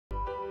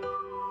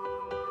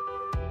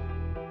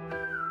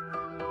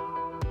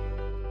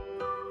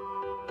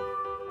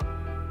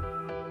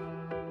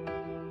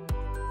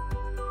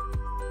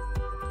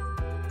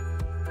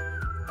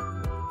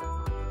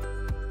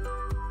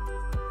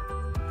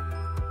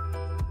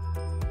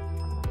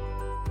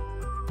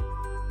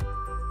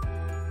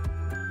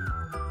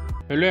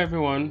Hello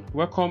everyone,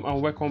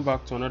 welcome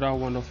back to another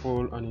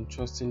wonderful and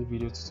interesting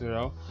video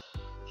tutorial.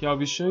 Here I'll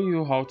be showing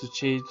you how to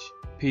change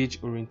page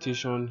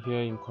orientation here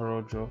in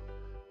CorelDRAW.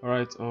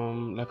 Alright,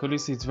 like I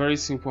always say, it's very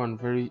simple and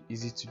very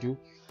easy to do.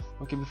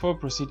 Okay, before we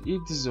proceed,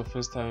 if this is your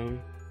first time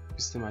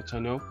visiting my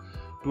channel,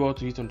 do well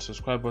to hit on the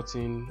subscribe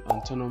button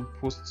and turn on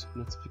post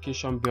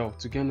notification bell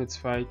to get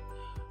notified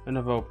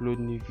whenever I upload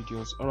new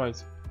videos.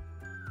 Alright,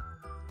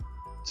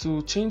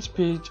 to change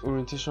page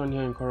orientation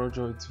here in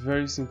CorelDRAW, it's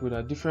very simple. There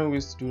are different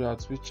ways to do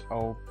that, which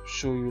I'll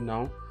show you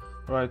now.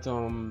 Alright,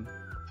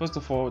 first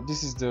of all,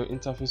 this is the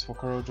interface for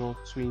CorelDRAW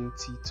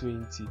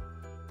 2020.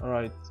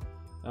 Alright,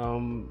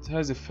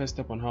 here's the first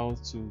step on how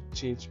to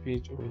change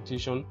page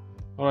orientation.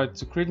 Alright,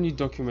 to create new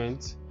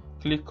document,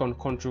 click on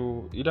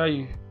either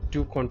you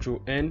do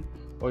Control N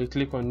or you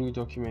click on new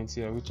document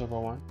here, whichever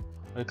one,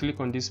 or you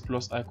click on this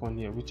plus icon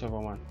here, whichever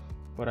one,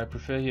 but I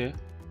prefer here.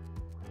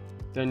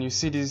 Then you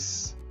see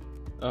this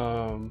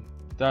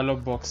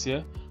dialog box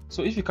here.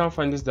 So if you can't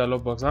find this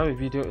dialog box, I have a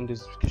video in the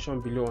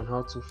description below on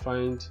how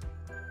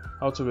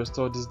to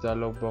restore this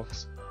dialog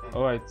box.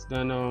 Alright,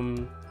 then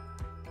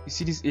you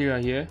see this area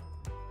here,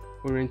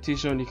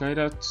 orientation. You can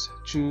either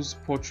choose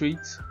portrait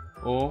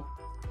or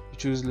you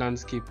choose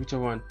landscape,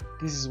 whichever one.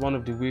 This is one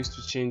of the ways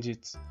to change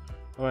it.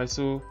 Alright,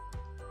 so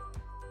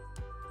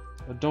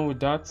we're done with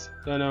that.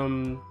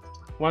 Then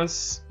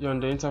once you're on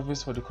the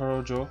interface for the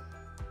CorelDRAW,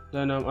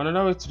 then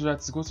another way to do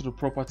that is go to the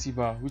property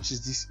bar, which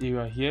is this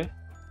area here.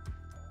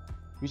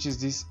 As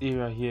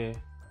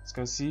you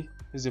can see,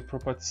 is a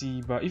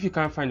property bar. If you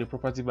can't find the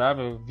property bar, I have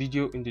a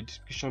video in the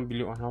description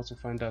below on how to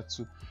find that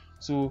too.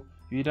 So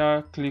you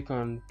either click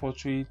on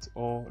portrait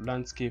or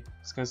landscape.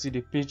 As you can see,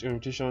 the page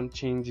orientation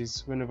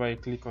changes whenever you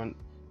click on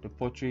the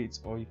portrait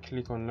or you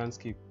click on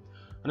landscape.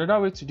 Another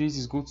way to do this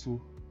is go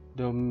to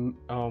the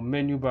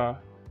menu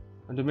bar,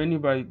 and the menu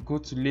bar, go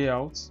to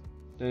layout,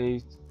 then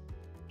you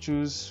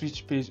choose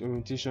switch page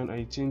orientation and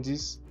you change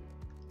this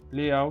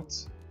layout,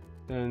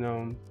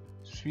 then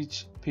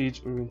switch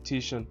page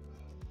orientation.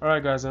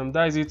 Alright guys,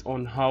 that is it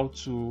on how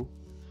to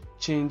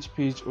change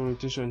page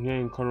orientation here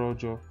in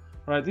CorelDRAW.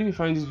 Alright, if you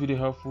find this video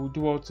helpful,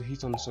 do well to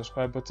hit on the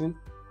subscribe button,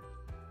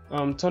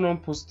 turn on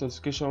post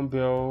notification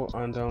bell,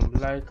 and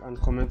like and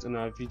comment on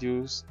our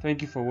videos.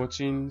 Thank you for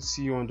watching.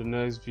 See you on the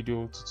next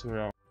video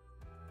tutorial.